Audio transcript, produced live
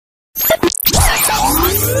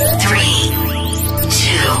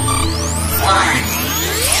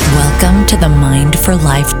the Mind for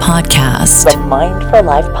Life podcast. The Mind for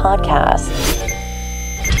Life podcast.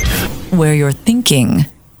 Where your thinking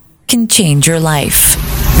can change your life.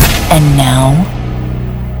 And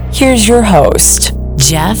now, here's your host,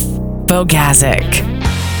 Jeff Bogazic.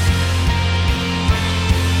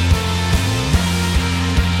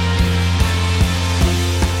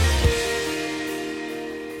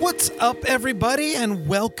 What's up, everybody, and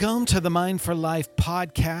welcome to the Mind for Life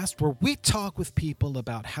podcast, where we talk with people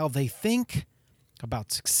about how they think,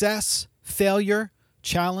 about success, failure,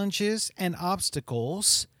 challenges, and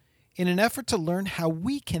obstacles in an effort to learn how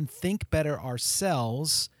we can think better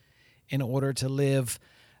ourselves in order to live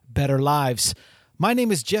better lives. My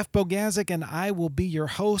name is Jeff Bogazic, and I will be your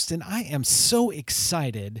host, and I am so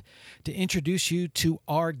excited to introduce you to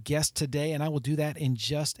our guest today, and I will do that in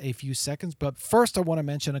just a few seconds. But first, I want to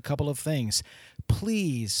mention a couple of things.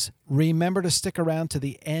 Please remember to stick around to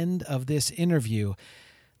the end of this interview.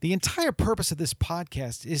 The entire purpose of this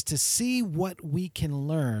podcast is to see what we can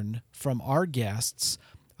learn from our guests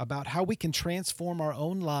about how we can transform our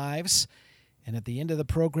own lives. And at the end of the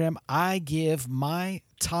program, I give my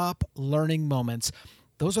top learning moments.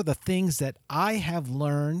 Those are the things that I have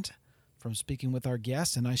learned from speaking with our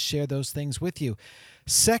guests, and I share those things with you.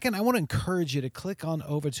 Second, I want to encourage you to click on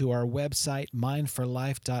over to our website,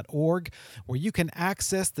 mindforlife.org, where you can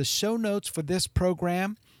access the show notes for this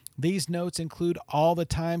program. These notes include all the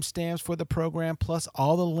timestamps for the program, plus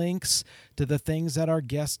all the links to the things that our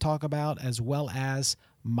guests talk about, as well as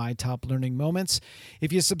my top learning moments.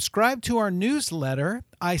 If you subscribe to our newsletter,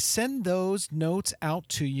 I send those notes out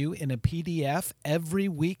to you in a PDF every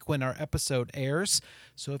week when our episode airs.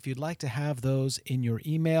 So if you'd like to have those in your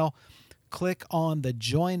email, click on the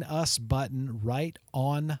Join Us button right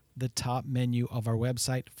on the top menu of our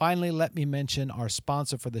website. Finally, let me mention our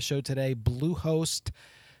sponsor for the show today,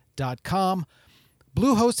 Bluehost.com.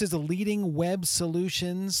 Bluehost is a leading web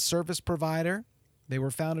solutions service provider. They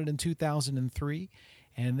were founded in 2003.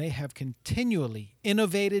 And they have continually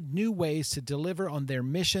innovated new ways to deliver on their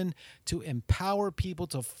mission to empower people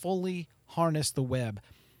to fully harness the web.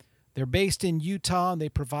 They're based in Utah, and they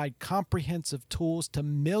provide comprehensive tools to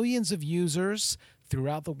millions of users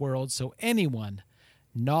throughout the world, so anyone,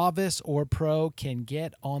 novice or pro, can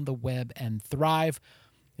get on the web and thrive.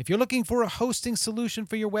 If you're looking for a hosting solution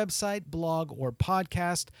for your website, blog, or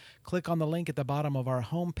podcast, click on the link at the bottom of our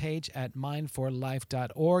homepage at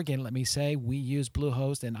mindforlife.org. And let me say, we use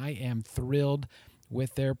Bluehost, and I am thrilled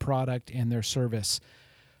with their product and their service.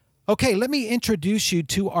 Okay, let me introduce you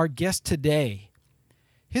to our guest today.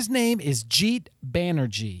 His name is Jeet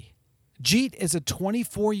Banerjee. Jeet is a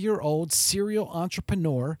 24-year-old serial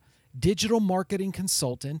entrepreneur, digital marketing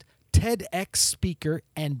consultant, TEDx speaker,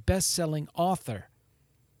 and best-selling author.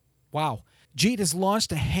 Wow. Jeet has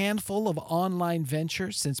launched a handful of online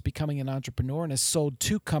ventures since becoming an entrepreneur and has sold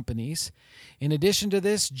 2 companies. In addition to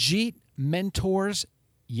this, Jeet mentors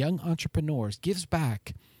young entrepreneurs, gives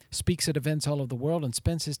back, speaks at events all over the world, and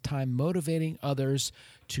spends his time motivating others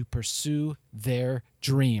to pursue their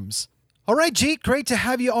dreams. All right, Jeet, great to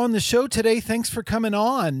have you on the show today. Thanks for coming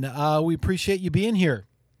on. We appreciate you being here.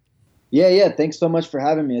 Yeah. Thanks so much for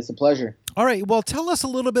having me. It's a pleasure. All right. Well, tell us a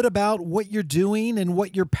little bit about what you're doing and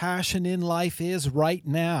what your passion in life is right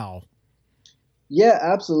now. Yeah,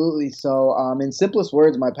 absolutely. So in simplest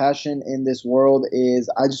words, my passion in this world is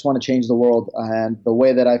I just want to change the world. And the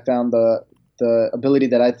way that I found the ability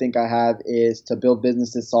that I think I have is to build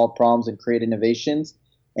businesses, solve problems, and create innovations,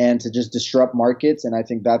 and to just disrupt markets. And I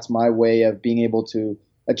think that's my way of being able to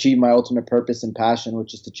achieve my ultimate purpose and passion,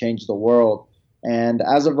 which is to change the world. And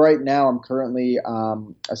as of right now, I'm currently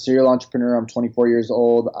a serial entrepreneur. I'm 24 years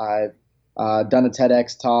old. I've done a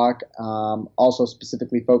TEDx talk, also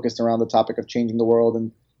specifically focused around the topic of changing the world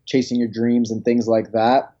and chasing your dreams and things like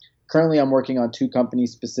that. Currently, I'm working on 2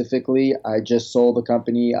 companies specifically. I just sold a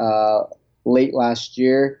company late last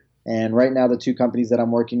year. And right now, the 2 companies that I'm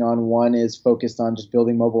working on, one is focused on just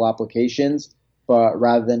building mobile applications, but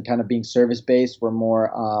rather than kind of being service-based, we're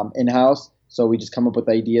more in-house. So we just come up with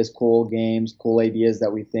ideas, cool games, cool ideas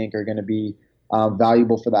that we think are going to be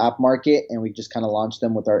valuable for the app market, and we just kind of launch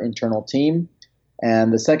them with our internal team.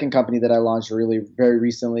 And the second company that I launched really very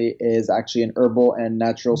recently is actually an herbal and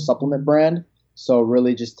natural supplement brand. So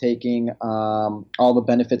really just taking all the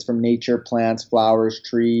benefits from nature, plants, flowers,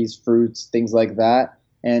 trees, fruits, things like that,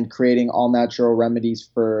 and creating all natural remedies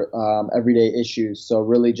for everyday issues. So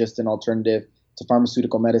really just an alternative to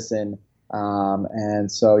pharmaceutical medicine. And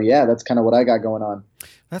so, yeah, that's kind of what I got going on.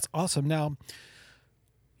 That's awesome. Now,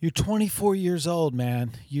 you're 24 years old,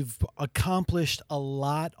 man. You've accomplished a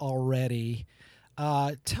lot already.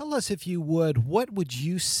 Tell us, if you would, what would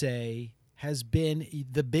you say has been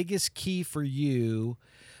the biggest key for you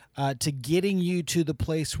to getting you to the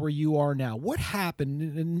place where you are now? What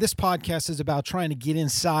happened? And this podcast is about trying to get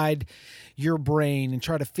inside your brain and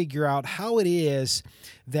try to figure out how it is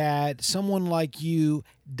that someone like you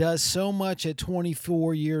does so much at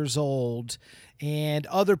 24 years old and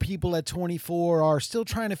other people at 24 are still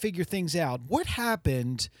trying to figure things out. What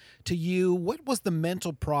happened to you? What was the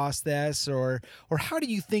mental process, or how do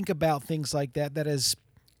you think about things like that has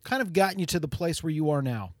kind of gotten you to the place where you are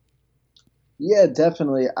now? Yeah,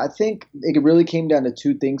 definitely. I think it really came down to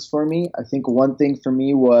two things for me. I think one thing for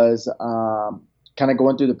me was kind of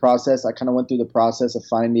going through the process. I kind of went through the process of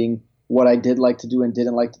finding what I did like to do and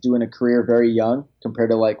didn't like to do in a career very young, compared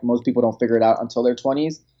to like most people don't figure it out until their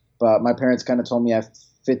 20s. But my parents kind of told me at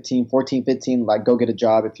 15, like, go get a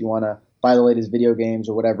job if you want to buy the latest video games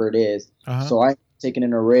or whatever it is. So I've taken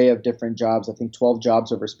an array of different jobs, I think 12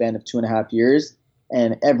 jobs over a span of 2.5 years.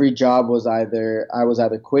 And every job was I was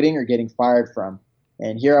either quitting or getting fired from.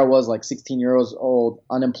 And here I was, like 16 years old,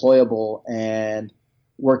 unemployable, and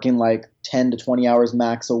working like 10 to 20 hours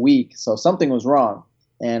max a week. So something was wrong.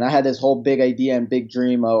 And I had this whole big idea and big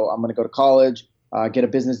dream. Oh, I'm going to go to college, get a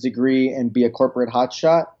business degree, and be a corporate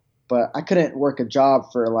hotshot. But I couldn't work a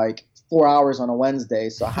job for like 4 hours on a Wednesday.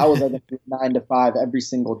 So how was I going to do 9 to 5 every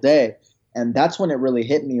single day? And that's when it really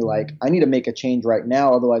hit me. Like, I need to make a change right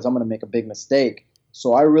now. Otherwise, I'm going to make a big mistake.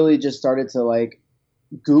 So I really just started to like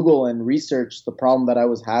Google and research the problem that I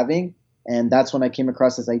was having. And that's when I came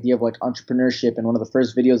across this idea of like entrepreneurship. And one of the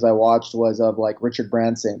first videos I watched was of like Richard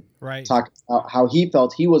Branson, talking about how he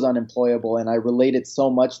felt he was unemployable. And I related so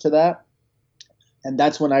much to that. And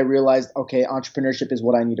that's when I realized, okay, entrepreneurship is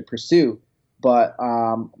what I need to pursue. But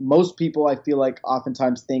most people, I feel like,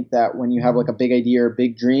 oftentimes think that when you have like a big idea or a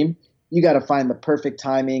big dream, you got to find the perfect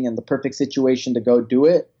timing and the perfect situation to go do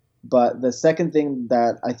it. But the second thing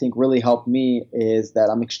that I think really helped me is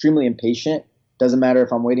that I'm extremely impatient. Doesn't matter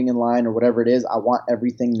if I'm waiting in line or whatever it is, I want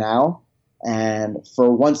everything now. And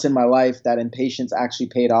for once in my life, that impatience actually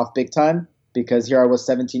paid off big time, because here I was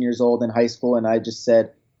 17 years old in high school, and I just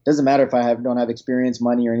said, doesn't matter if I don't have experience,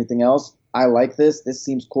 money, or anything else. I like this. This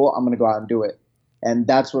seems cool. I'm going to go out and do it. And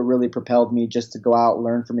that's what really propelled me, just to go out,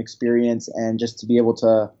 learn from experience, and just to be able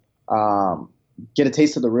to get a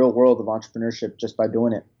taste of the real world of entrepreneurship just by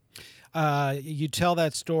doing it. You tell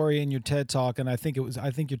that story in your TED Talk, and I think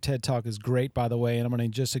your TED Talk is great, by the way. And I'm going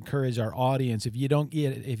to just encourage our audience, if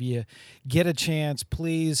you get a chance,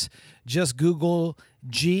 please just Google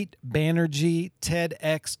Jeet Banerjee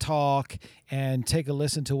TEDx Talk and take a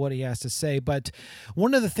listen to what he has to say. But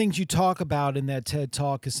one of the things you talk about in that TED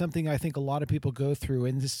Talk is something I think a lot of people go through,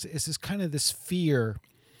 and this is kind of this fear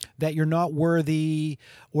that you're not worthy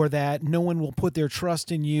or that no one will put their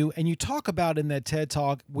trust in you. And you talk about in that TED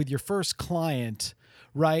Talk with your first client,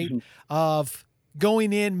 right, of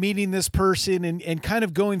going in, meeting this person and kind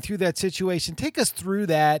of going through that situation. Take us through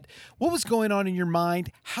that. What was going on in your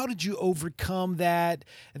mind? How did you overcome that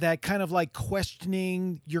kind of like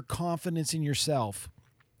questioning your confidence in yourself?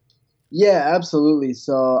 Yeah, absolutely.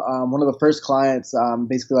 So one of the first clients,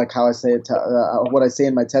 basically like how I say it, what I say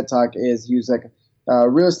in my TED Talk is he was like a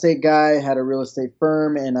real estate guy, had a real estate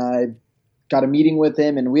firm, and I got a meeting with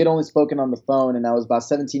him, and we had only spoken on the phone, and I was about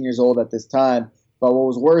 17 years old at this time. But what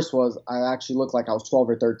was worse was I actually looked like I was 12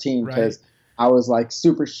 or 13, because I was like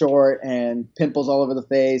super short and pimples all over the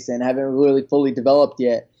face and haven't really fully developed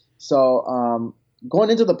yet. So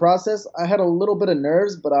going into the process, I had a little bit of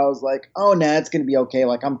nerves, but I was like, oh, nah, it's going to be okay.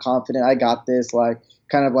 Like, I'm confident. I got this, like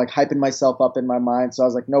kind of like hyping myself up in my mind. So I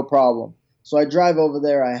was like, no problem. So I drive over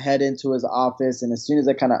there, I head into his office, and as soon as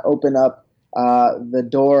I kind of open up the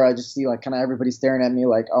door, I just see like kind of everybody staring at me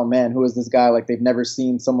like, oh man, who is this guy? Like, they've never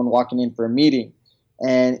seen someone walking in for a meeting.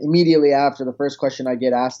 And immediately after, the first question I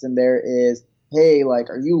get asked in there is, hey, like,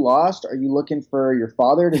 are you lost? Are you looking for your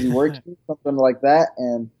father? Does he work here? Something like that.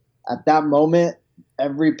 And at that moment,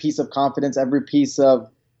 every piece of confidence, every piece of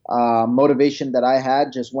motivation that I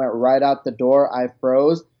had just went right out the door. I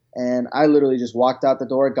froze. And I literally just walked out the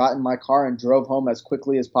door, got in my car, and drove home as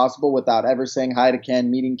quickly as possible without ever saying hi to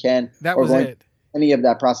Ken, meeting Ken, or going through any of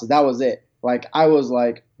that process. That was it. Like, I was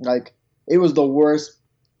like it was the worst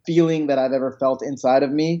feeling that I've ever felt inside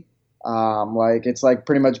of me. Like, it's like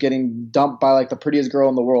pretty much getting dumped by like the prettiest girl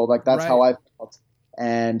in the world. Like, that's how I felt.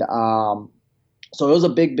 And so it was a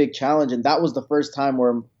big, big challenge. And that was the first time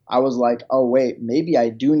where I was like, oh wait, maybe I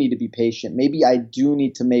do need to be patient. Maybe I do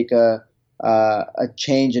need to make a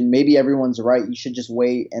change, and maybe everyone's right. You should just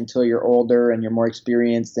wait until you're older and you're more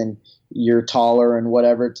experienced and you're taller and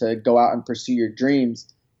whatever to go out and pursue your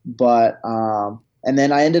dreams. But and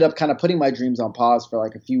then I ended up kind of putting my dreams on pause for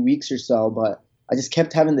like a few weeks or so. But I just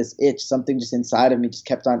kept having this itch. Something just inside of me just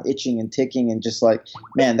kept on itching and ticking, and just like,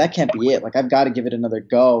 man, that can't be it. Like, I've got to give it another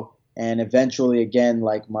go. And eventually, again,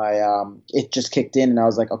 like my it just kicked in, and I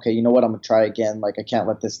was like, okay, you know what? I'm gonna try again. Like, I can't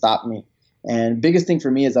let this stop me. And biggest thing for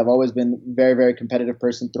me is I've always been a very, very competitive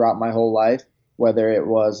person throughout my whole life, whether it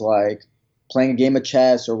was like playing a game of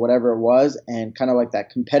chess or whatever it was, and kind of like that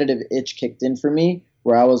competitive itch kicked in for me,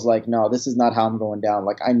 where I was like, no, this is not how I'm going down.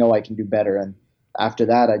 Like, I know I can do better. And after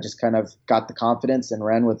that, I just kind of got the confidence and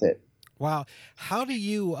ran with it. Wow. How do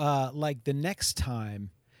you, like the next time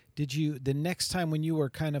when you were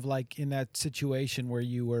kind of like in that situation where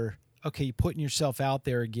you were, okay, putting yourself out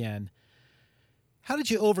there again, how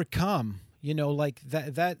did you overcome, like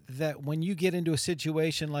that when you get into a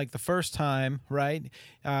situation like the first time, right?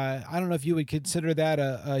 I don't know if you would consider that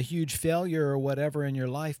a huge failure or whatever in your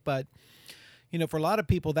life, but for a lot of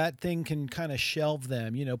people, that thing can kind of shelve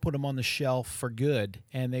them, put them on the shelf for good.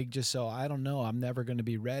 And they just say, I don't know, I'm never going to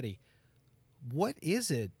be ready. What is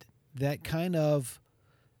it that kind of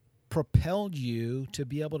propelled you to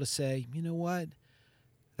be able to say, you know what,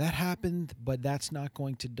 that happened, but that's not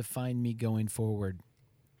going to define me going forward?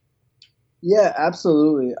 Yeah,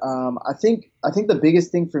 absolutely. I think the biggest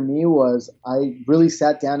thing for me was I really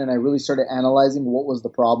sat down and I really started analyzing what was the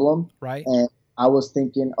problem. Right. And I was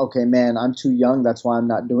thinking, okay, man, I'm too young. That's why I'm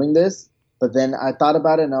not doing this. But then I thought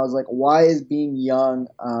about it and I was like, why is being young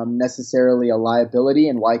necessarily a liability,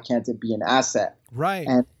 and why can't it be an asset? Right.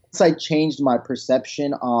 And once I changed my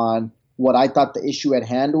perception on what I thought the issue at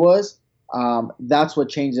hand was, that's what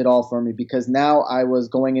changed it all for me, because now I was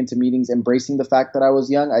going into meetings embracing the fact that I was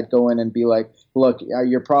young. I'd go in and be like, look,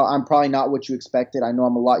 I'm probably not what you expected. I know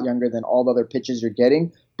I'm a lot younger than all the other pitches you're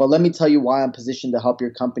getting, but let me tell you why I'm positioned to help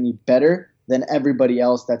your company better than everybody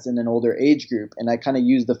else that's in an older age group. And I kind of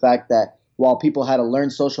used the fact that while people had to learn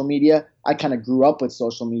social media, I kind of grew up with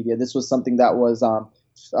social media. This was something that was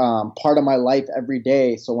part of my life every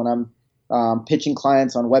day. So when I'm pitching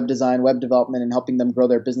clients on web design, web development, and helping them grow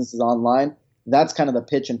their businesses online, that's kind of the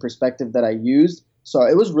pitch and perspective that I used. So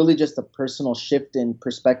it was really just a personal shift in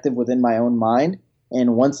perspective within my own mind.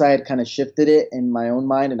 And once I had kind of shifted it in my own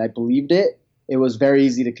mind and I believed it, it was very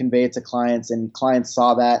easy to convey it to clients, and clients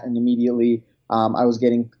saw that, and immediately I was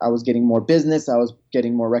getting more business, I was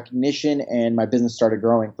getting more recognition, and my business started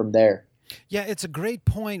growing from there. Yeah, it's a great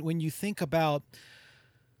point when you think about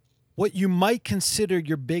what you might consider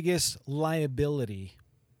your biggest liability,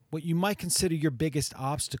 what you might consider your biggest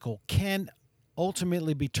obstacle, can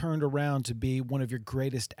ultimately be turned around to be one of your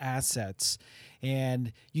greatest assets.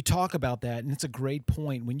 And you talk about that, and it's a great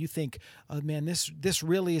point. When you think, oh man, this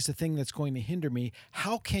really is the thing that's going to hinder me,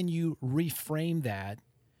 how can you reframe that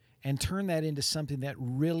and turn that into something that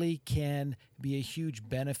really can be a huge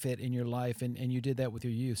benefit in your life? And you did that with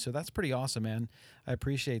your youth. So that's pretty awesome, man. I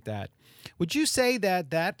appreciate that. Would you say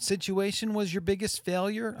that situation was your biggest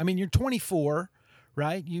failure? I mean, you're 24,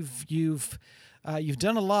 right? You've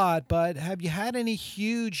done a lot, but have you had any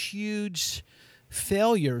huge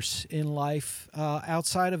failures in life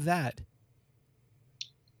outside of that?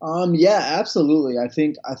 Yeah, absolutely. I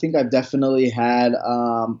think I've definitely had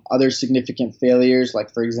other significant failures.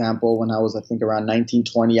 Like, for example, when I was, I think, around 19,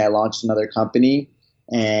 20, I launched another company,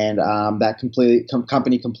 and that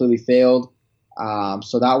company completely failed.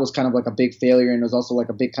 So that was kind of like a big failure, and it was also like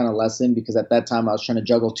a big kind of lesson, because at that time I was trying to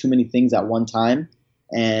juggle too many things at one time.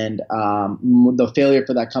 And the failure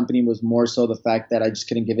for that company was more so the fact that I just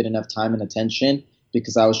couldn't give it enough time and attention,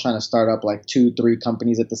 because I was trying to start up like 2-3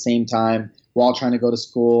 companies at the same time while trying to go to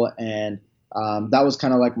school. And that was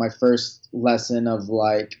kind of like my first lesson of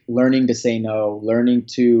like learning to say no, learning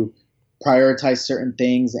to prioritize certain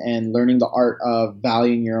things, and learning the art of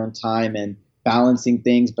valuing your own time and balancing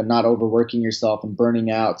things, but not overworking yourself and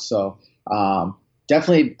burning out. So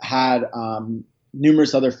definitely had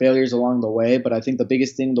numerous other failures along the way. But I think the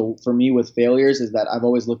biggest thing for me with failures is that I've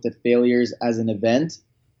always looked at failures as an event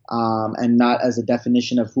and not as a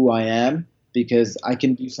definition of who I am, because I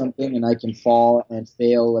can do something and I can fall and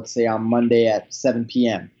fail, let's say on Monday at 7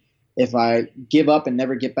 p.m. If I give up and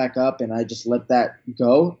never get back up and I just let that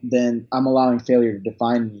go, then I'm allowing failure to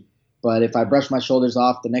define me. But if I brush my shoulders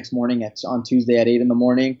off the next morning on Tuesday at 8 in the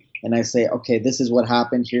morning and I say, okay, this is what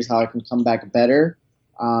happened, here's how I can come back better,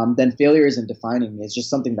 then failure isn't defining me. It's just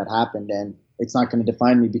something that happened, and it's not going to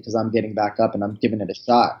define me because I'm getting back up and I'm giving it a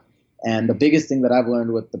shot. And the biggest thing that I've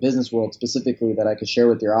learned with the business world specifically that I could share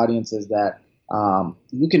with your audience is that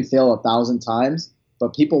you can fail 1,000 times,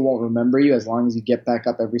 but people won't remember you as long as you get back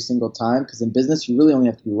up every single time. Because in business, you really only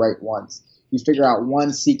have to be right once. You figure out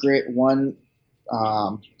one secret, one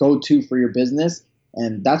go-to for your business,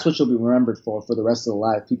 And that's what you'll be remembered for the rest of the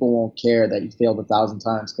life. People won't care that you failed 1,000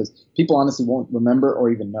 times because people honestly won't remember or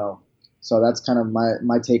even know. So that's kind of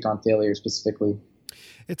my take on failure specifically.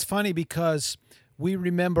 It's funny because we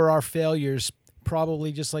remember our failures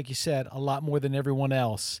probably, just like you said, a lot more than everyone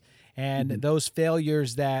else. And those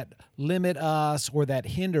failures that limit us or that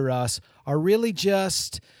hinder us are really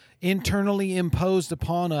just internally imposed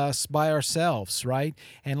upon us by ourselves, right?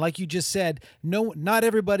 And like you just said, no, not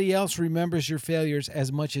everybody else remembers your failures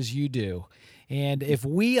as much as you do. And if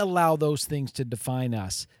we allow those things to define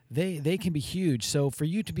us, they can be huge. So for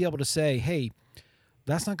you to be able to say, hey,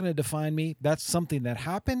 that's not going to define me. That's something that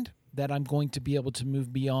happened that I'm going to be able to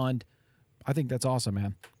move beyond. I think that's awesome,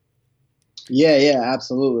 man. Yeah,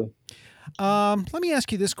 absolutely. Let me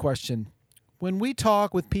ask you this question. When we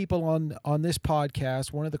talk with people on this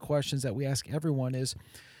podcast, one of the questions that we ask everyone is,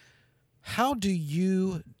 how do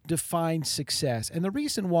you define success? And the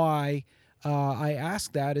reason why I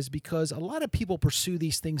ask that is because a lot of people pursue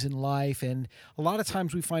these things in life, and a lot of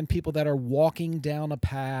times we find people that are walking down a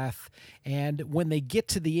path, and when they get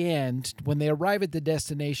to the end, when they arrive at the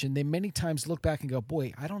destination, they many times look back and go,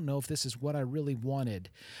 boy, I don't know if this is what I really wanted.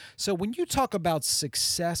 So when you talk about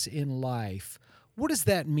success in life, what does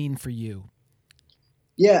that mean for you?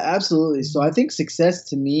 Yeah, absolutely. So I think success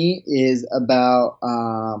to me is about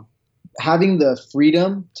having the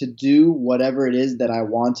freedom to do whatever it is that I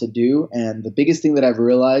want to do. And the biggest thing that I've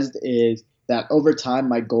realized is that over time,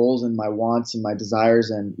 my goals and my wants and my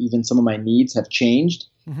desires and even some of my needs have changed.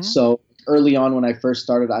 Mm-hmm. So early on when I first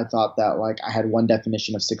started, I thought that like I had one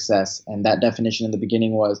definition of success. And that definition in the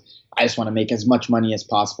beginning was I just want to make as much money as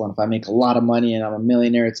possible. And if I make a lot of money and I'm a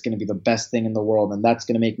millionaire, it's going to be the best thing in the world. And that's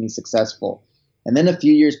going to make me successful. And then a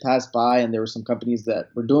few years passed by and there were some companies that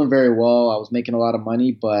were doing very well. I was making a lot of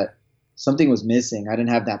money, but something was missing. I didn't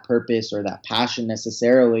have that purpose or that passion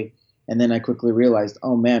necessarily. And then I quickly realized,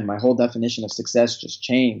 oh man, my whole definition of success just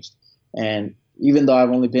changed. And even though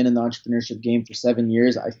I've only been in the entrepreneurship game for 7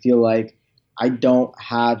 years, I feel like I don't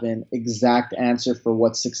have an exact answer for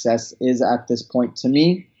what success is at this point to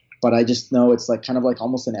me. But I just know it's like kind of like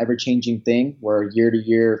almost an ever-changing thing where year to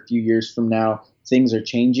year, a few years from now, things are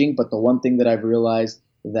changing. But the one thing that I've realized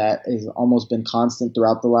that has almost been constant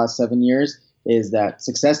throughout the last 7 years is that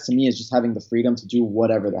success to me is just having the freedom to do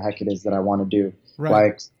whatever the heck it is that I want to do. Right.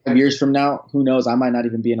 Like 5 years from now, who knows? I might not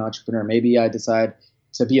even be an entrepreneur. Maybe I decide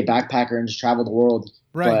to be a backpacker and just travel the world.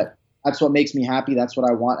 Right. But that's what makes me happy. That's what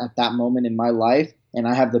I want at that moment in my life. And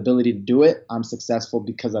I have the ability to do it. I'm successful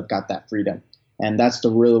because I've got that freedom. And that's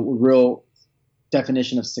the real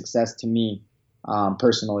definition of success to me,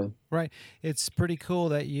 personally. Right. It's pretty cool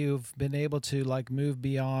that you've been able to like move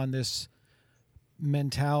beyond this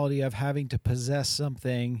mentality of having to possess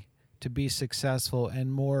something to be successful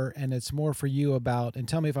and it's more for you about, and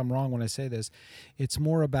tell me if I'm wrong when I say this, it's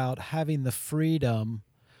more about having the freedom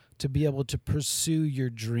to be able to pursue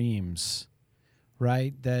your dreams,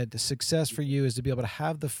 right? That the success for you is to be able to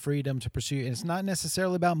have the freedom to pursue, and it's not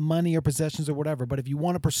necessarily about money or possessions or whatever, but if you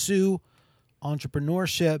want to pursue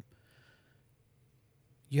entrepreneurship,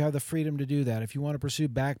 you have the freedom to do that. If you want to pursue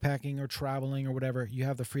backpacking or traveling or whatever, you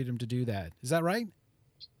have the freedom to do that. Is that right?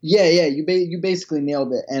 Yeah. You basically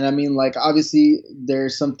nailed it. And I mean, like, obviously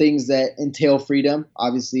there's some things that entail freedom.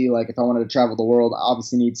 Obviously, like if I wanted to travel the world, I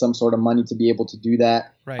obviously need some sort of money to be able to do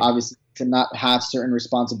that. Right. Obviously to not have certain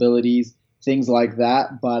responsibilities, things like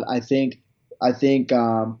that. But I think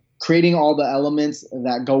creating all the elements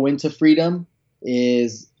that go into freedom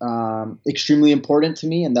is extremely important to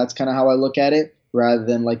me. And that's kind of how I look at it. Rather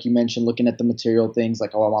than, like you mentioned, looking at the material things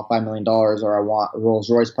like, oh, I want $5 million or I want a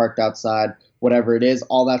Rolls Royce parked outside, whatever it is.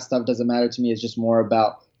 All that stuff doesn't matter to me. It's just more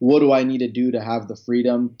about what do I need to do to have the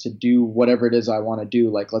freedom to do whatever it is I want to do.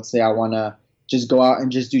 Like, let's say I want to just go out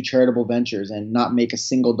and just do charitable ventures and not make a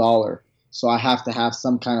single dollar. So I have to have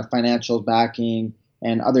some kind of financial backing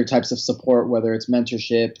and other types of support, whether it's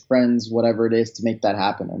mentorship, friends, whatever it is, to make that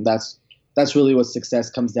happen. And that's really what success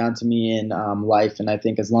comes down to me in life. And I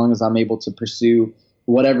think as long as I'm able to pursue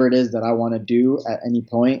whatever it is that I want to do at any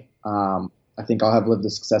point, I think I'll have lived a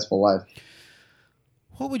successful life.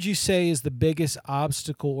 What would you say is the biggest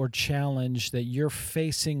obstacle or challenge that you're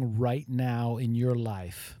facing right now in your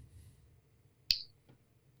life?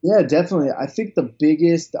 Yeah, definitely. I think the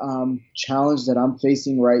biggest challenge that I'm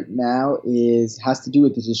facing right now has to do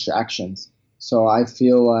with the distractions. So I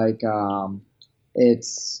feel like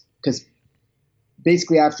it's because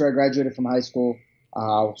basically after I graduated from high school,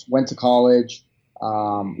 went to college, a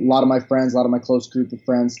lot of my friends, a lot of my close group of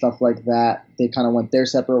friends, stuff like that, they kind of went their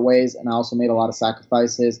separate ways. And I also made a lot of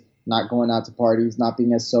sacrifices, not going out to parties, not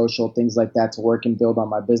being as social, things like that to work and build on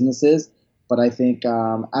my businesses. But I think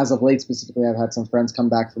as of late specifically, I've had some friends come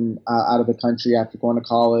back from out of the country after going to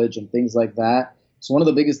college and things like that. So one of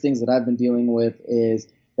the biggest things that I've been dealing with is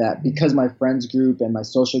that because my friends group and my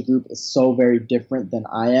social group is so very different than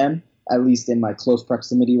I am, at least in my close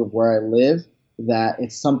proximity of where I live, that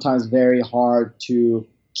it's sometimes very hard to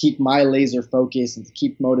keep my laser focus and to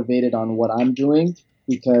keep motivated on what I'm doing,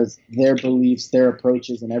 because their beliefs, their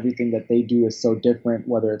approaches, and everything that they do is so different,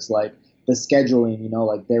 whether it's like the scheduling,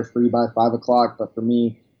 like they're free by 5 o'clock, but for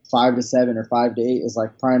me, 5 to 7 or 5 to 8 is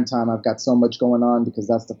like prime time. I've got so much going on because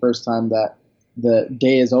that's the first time that the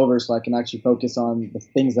day is over, so I can actually focus on the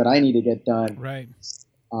things that I need to get done. Right.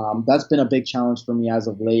 That's been a big challenge for me as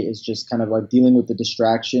of late, is just kind of like dealing with the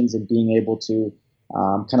distractions and being able to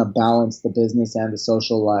kind of balance the business and the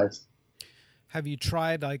social life. Have you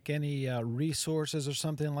tried like any resources or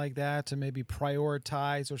something like that to maybe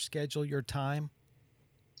prioritize or schedule your time?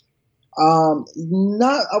 I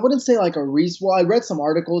wouldn't say like well, I read some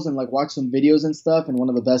articles and like watched some videos and stuff. And one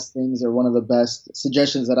of the best things, or one of the best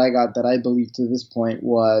suggestions that I got that I believe to this point,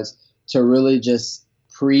 was to really just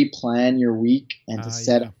pre-plan your week and to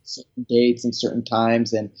set up certain dates and certain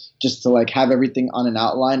times, and just to like have everything on an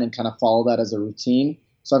outline and kind of follow that as a routine.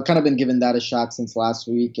 So I've kind of been giving that a shot since last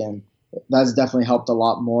week, and that's definitely helped a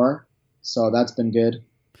lot more. So that's been good.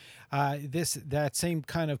 That same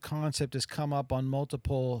kind of concept has come up on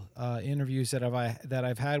multiple interviews that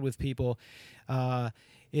I've had with people.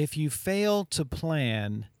 If you fail to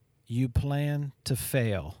plan, you plan to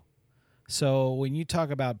fail. So when you talk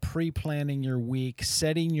about pre-planning your week,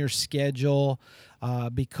 setting your schedule,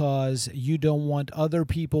 because you don't want other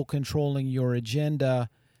people controlling your agenda,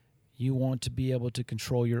 you want to be able to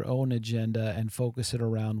control your own agenda and focus it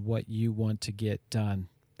around what you want to get done.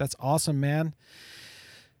 That's awesome, man.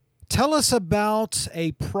 Tell us about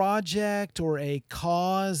a project or a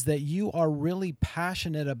cause that you are really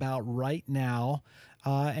passionate about right now,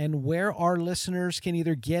 and where our listeners can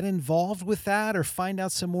either get involved with that or find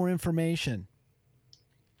out some more information.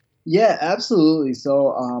 Yeah, absolutely.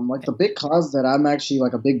 So like the big cause that I'm actually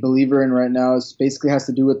like a big believer in right now is basically has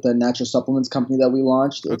to do with the natural supplements company that we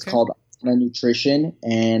launched. It's called Ahana Nutrition,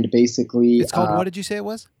 and basically it's called what did you say it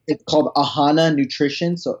was? It's called Ahana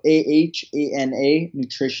Nutrition, so AHANA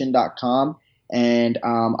nutrition.com. And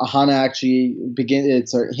Ahana actually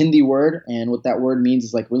it's a Hindi word, and what that word means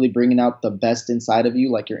is like really bringing out the best inside of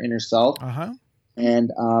you, like your inner self.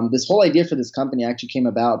 And this whole idea for this company actually came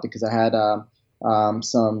about because I had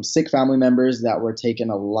some sick family members that were taking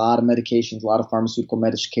a lot of medications, a lot of pharmaceutical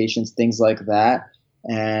medications, things like that.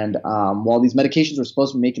 And while these medications were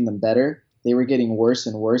supposed to be making them better, they were getting worse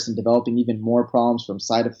and worse and developing even more problems from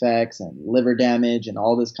side effects and liver damage and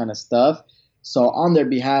all this kind of stuff. So on their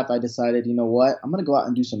behalf, I decided, you know what, I'm going to go out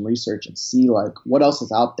and do some research and see like what else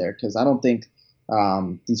is out there, because I don't think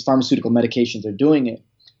these pharmaceutical medications are doing it.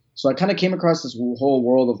 So I kind of came across this whole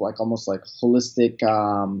world of like almost like holistic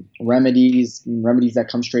remedies that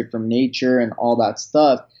come straight from nature and all that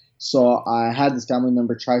stuff. So I had this family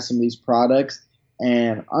member try some of these products,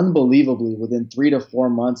 and unbelievably, within 3 to 4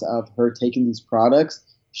 months of her taking these products,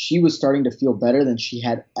 she was starting to feel better than she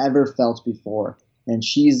had ever felt before. And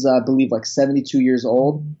she's, I believe, like 72 years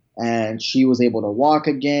old, and she was able to walk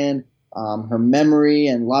again. Her memory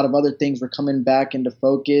and a lot of other things were coming back into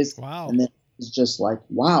focus. Wow. And then it was just like,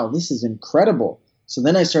 wow, this is incredible. So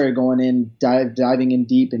then I started going in, diving in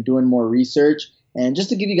deep and doing more research. And just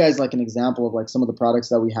to give you guys like an example of like some of the products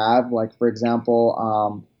that we have, like for example,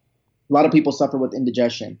 a lot of people suffer with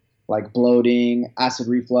indigestion, like bloating, acid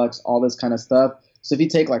reflux, all this kind of stuff. So if you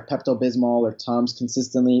take like Pepto-Bismol or Tums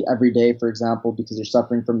consistently every day, for example, because you're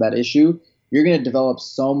suffering from that issue, you're going to develop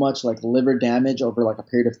so much like liver damage over like a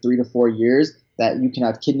period of 3 to 4 years that you can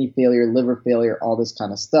have kidney failure, liver failure, all this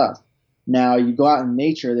kind of stuff. Now you go out in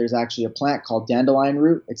nature, there's actually a plant called dandelion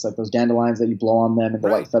root. It's like those dandelions that you blow on them and the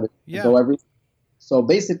white feathers go everywhere. So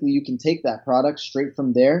basically you can take that product straight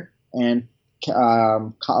from there and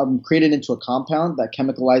create it into a compound that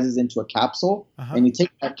chemicalizes into a capsule. And you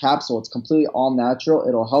take that capsule, it's completely all natural.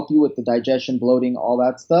 It'll help you with the digestion, bloating, all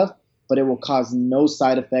that stuff, but it will cause no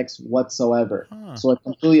side effects whatsoever. So it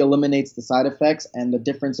completely eliminates the side effects, and the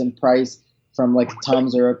difference in price from like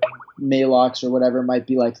Tums or Maalox or whatever might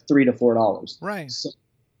be like $3 to $4. Right.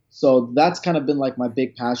 So that's kind of been like my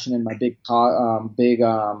big passion and my big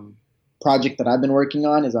project that I've been working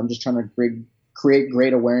on, is I'm just trying to create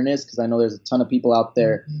great awareness, because I know there's a ton of people out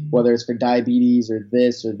there, whether it's for diabetes or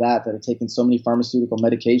this or that are taking so many pharmaceutical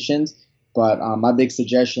medications. But my big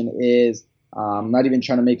suggestion is, not even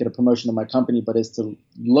trying to make it a promotion of my company, but is to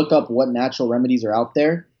look up what natural remedies are out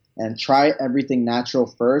there and try everything natural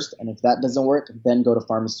first. And if that doesn't work, then go to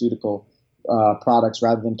pharmaceutical. products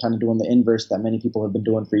rather than kind of doing the inverse that many people have been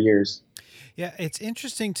doing for years. Yeah, it's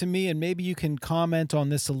interesting to me, and maybe you can comment on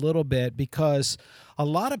this a little bit, because a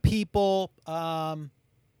lot of people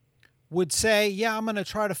would say, yeah, I'm going to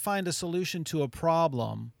try to find a solution to a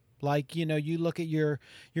problem. Like, you know, you look at your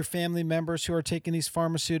family members who are taking these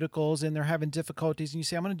pharmaceuticals and they're having difficulties, and you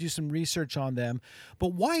say, I'm going to do some research on them.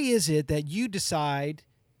 But why is it that you decide,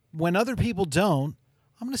 when other people don't,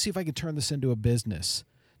 I'm going to see if I can turn this into a business?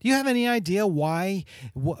 Do you have any idea why?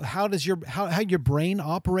 How your brain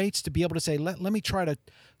operates to be able to say, let me try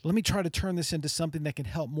to turn this into something that can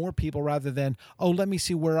help more people, rather than, oh, let me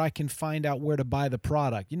see where I can find out where to buy the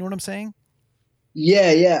product. You know what I'm saying?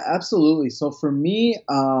 Yeah, absolutely. So for me,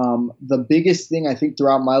 the biggest thing I think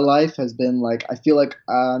throughout my life has been like, I feel like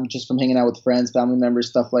just from hanging out with friends, family members,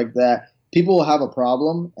 stuff like that, people will have a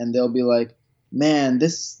problem and they'll be like, man,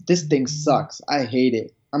 this thing sucks. I hate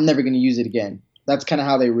it. I'm never going to use it again. That's kind of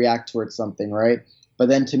how they react towards something, right? But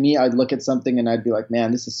then to me, I'd look at something and I'd be like,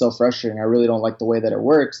 man, this is so frustrating. I really don't like the way that it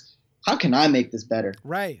works. How can I make this better?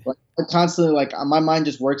 Right. Like, I constantly, like, my mind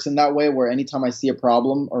just works in that way, where anytime I see a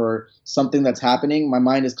problem or something that's happening, my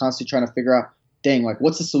mind is constantly trying to figure out, dang, like,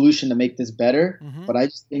 what's the solution to make this better? Mm-hmm. But I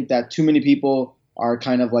just think that too many people are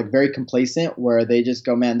kind of like very complacent, where they just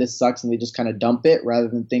go, man, this sucks, and they just kind of dump it rather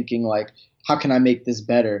than thinking like, how can I make this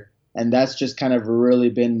better? And that's just kind of really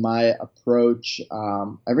been my approach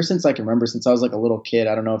ever since I can remember, since I was like a little kid.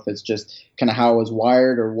 I don't know if it's just kind of how I was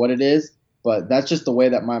wired or what it is, but that's just the way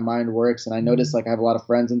that my mind works. And I notice, like, I have a lot of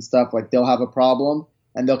friends and stuff, like, they'll have a problem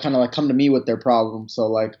and they'll kind of like come to me with their problem. So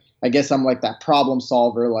like, I guess I'm like that problem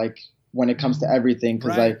solver, like, when it comes to everything.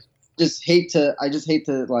 Cause Right. I just hate to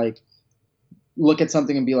like look at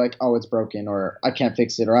something and be like, oh, it's broken, or I can't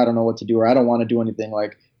fix it, or I don't know what to do, or I don't want to do anything.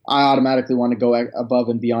 Like, I automatically want to go above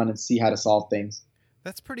and beyond and see how to solve things.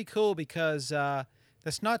 That's pretty cool, because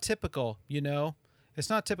that's not typical, you know. It's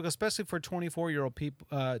not typical, especially for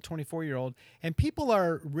 24-year-old, and people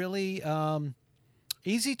are really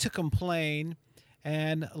easy to complain,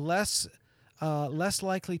 and less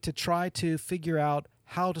likely to try to figure out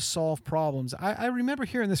how to solve problems. I remember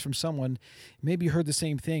hearing this from someone, maybe you heard the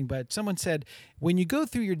same thing, but someone said, when you go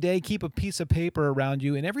through your day, keep a piece of paper around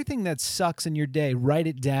you, and everything that sucks in your day, write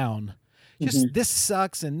it down. Just this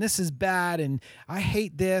sucks, and this is bad, and I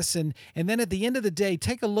hate this, and then at the end of the day,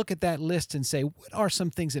 take a look at that list and say, what are some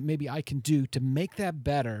things that maybe I can do to make that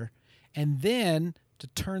better, and then to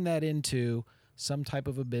turn that into some type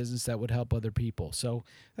of a business that would help other people. So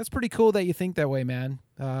that's pretty cool that you think that way, man.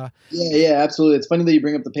 Yeah, absolutely. It's funny that you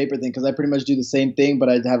bring up the paper thing, because I pretty much do the same thing, but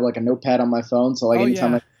I have like a notepad on my phone. So like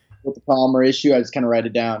anytime I with the problem or issue, I just kind of write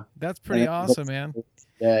it down. That's pretty awesome, man.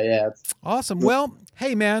 Yeah. Awesome. Well,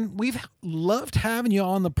 hey, man, we've loved having you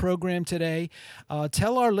on the program today.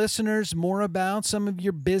 Tell our listeners more about some of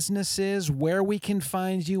your businesses, where we can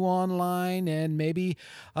find you online, and maybe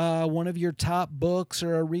one of your top books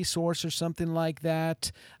or a resource or something like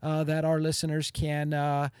that that our listeners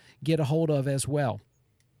can get a hold of as well.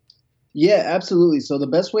 Yeah, absolutely. So the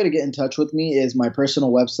best way to get in touch with me is my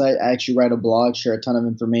personal website. I actually write a blog, share a ton of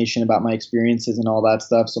information about my experiences and all that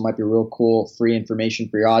stuff. So it might be real cool, free information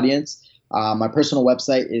for your audience. My personal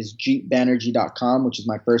website is jeetbanerjee.com, which is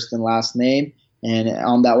my first and last name. And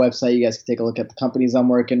on that website, you guys can take a look at the companies I'm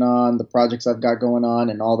working on, the projects I've got going on,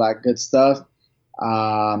 and all that good stuff.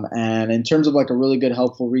 And in terms of like a really good,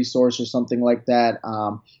 helpful resource or something like that,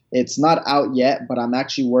 it's not out yet, but I'm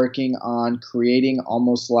actually working on creating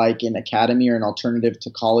almost like an academy or an alternative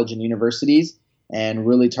to college and universities, and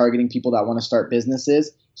really targeting people that want to start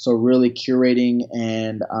businesses. So really curating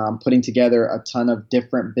and putting together a ton of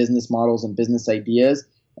different business models and business ideas.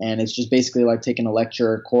 And it's just basically like taking a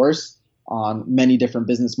lecture or course on many different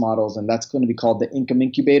business models. And that's going to be called the Income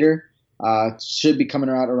Incubator. Should be coming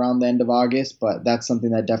out around the end of August, but that's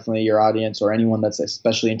something that definitely your audience or anyone that's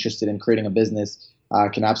especially interested in creating a business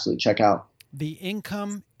can absolutely check out. The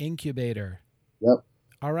Income Incubator. Yep.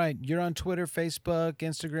 All right. You're on Twitter, Facebook,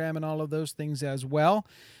 Instagram, and all of those things as well.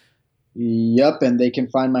 Yep, and they can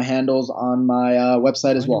find my handles on my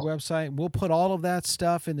website as well. On your website. We'll put all of that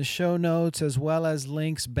stuff in the show notes, as well as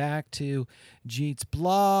links back to Jeet's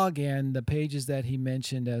blog and the pages that he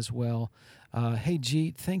mentioned as well. Hey,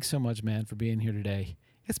 Jeet, thanks so much, man, for being here today.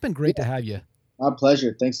 It's been great to have you. My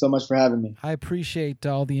pleasure. Thanks so much for having me. I appreciate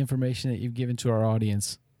all the information that you've given to our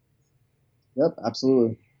audience. Yep,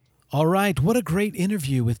 absolutely. All right, what a great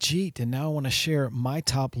interview with Jeet. And now I want to share my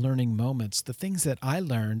top learning moments, the things that I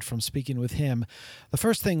learned from speaking with him. The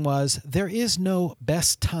first thing was, there is no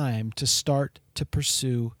best time to start to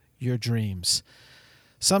pursue your dreams.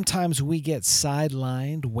 Sometimes we get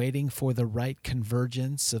sidelined waiting for the right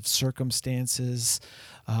convergence of circumstances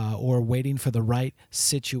or waiting for the right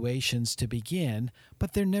situations to begin,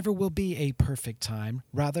 but there never will be a perfect time.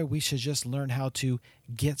 Rather, we should just learn how to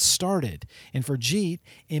get started. And for Jeet,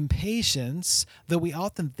 impatience, though we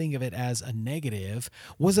often think of it as a negative,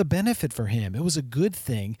 was a benefit for him. It was a good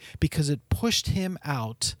thing because it pushed him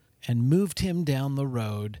out and moved him down the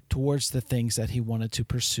road towards the things that he wanted to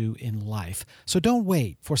pursue in life. So don't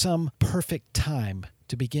wait for some perfect time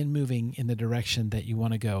to begin moving in the direction that you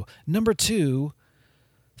want to go. Number 2,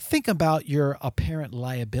 think about your apparent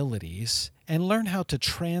liabilities and learn how to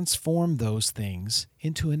transform those things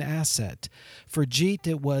into an asset. For Jeet,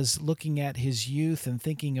 it was looking at his youth and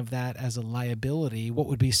thinking of that as a liability, what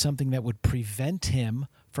would be something that would prevent him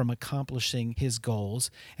from accomplishing his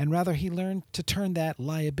goals, and rather he learned to turn that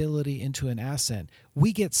liability into an asset.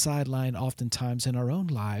 We get sidelined oftentimes in our own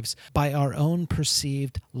lives by our own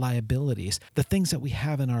perceived liabilities, the things that we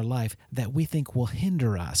have in our life that we think will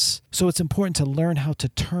hinder us. So it's important to learn how to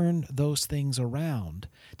turn those things around,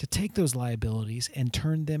 to take those liabilities and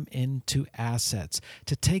turn them into assets,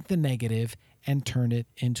 to take the negative and turn it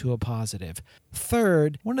into a positive.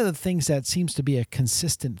 Third, one of the things that seems to be a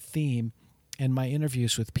consistent theme in my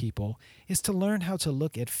interviews with people is to learn how to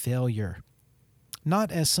look at failure,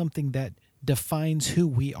 not as something that defines who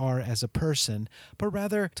we are as a person, but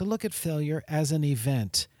rather to look at failure as an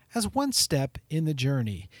event, as one step in the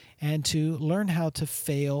journey, and to learn how to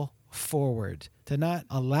fail forward, to not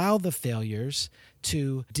allow the failures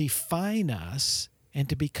to define us and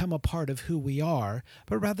to become a part of who we are,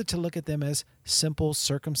 but rather to look at them as simple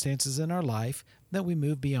circumstances in our life that we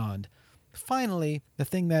move beyond. Finally, the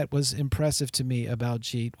thing that was impressive to me about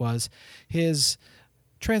Jeet was his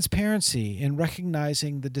transparency in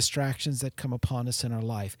recognizing the distractions that come upon us in our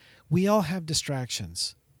life. We all have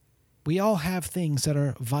distractions. We all have things that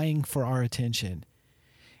are vying for our attention.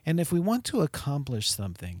 And if we want to accomplish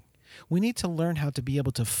something, we need to learn how to be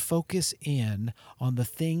able to focus in on the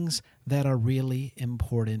things that are really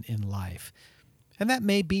important in life. And that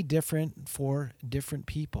may be different for different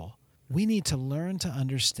people. We need to learn to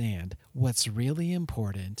understand what's really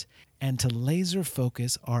important and to laser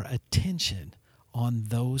focus our attention on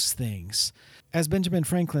those things. As Benjamin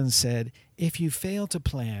Franklin said, if you fail to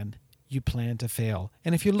plan, you plan to fail.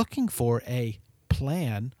 And if you're looking for a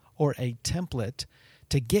plan or a template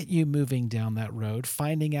to get you moving down that road,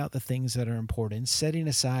 finding out the things that are important, setting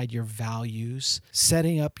aside your values,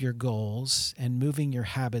 setting up your goals, and moving your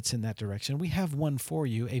habits in that direction, we have one for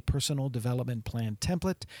you, a personal development plan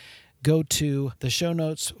template. Go to the show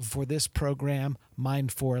notes for this program,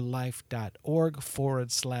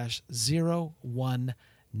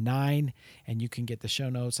 mindforlife.org/019, and you can get the show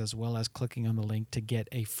notes as well as clicking on the link to get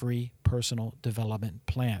a free personal development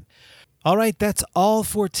plan. All right, that's all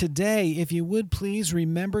for today. If you would please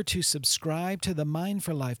remember to subscribe to the Mind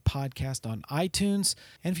for Life podcast on iTunes.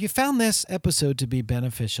 And if you found this episode to be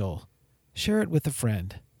beneficial, share it with a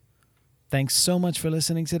friend. Thanks so much for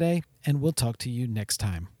listening today, and we'll talk to you next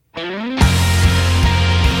time.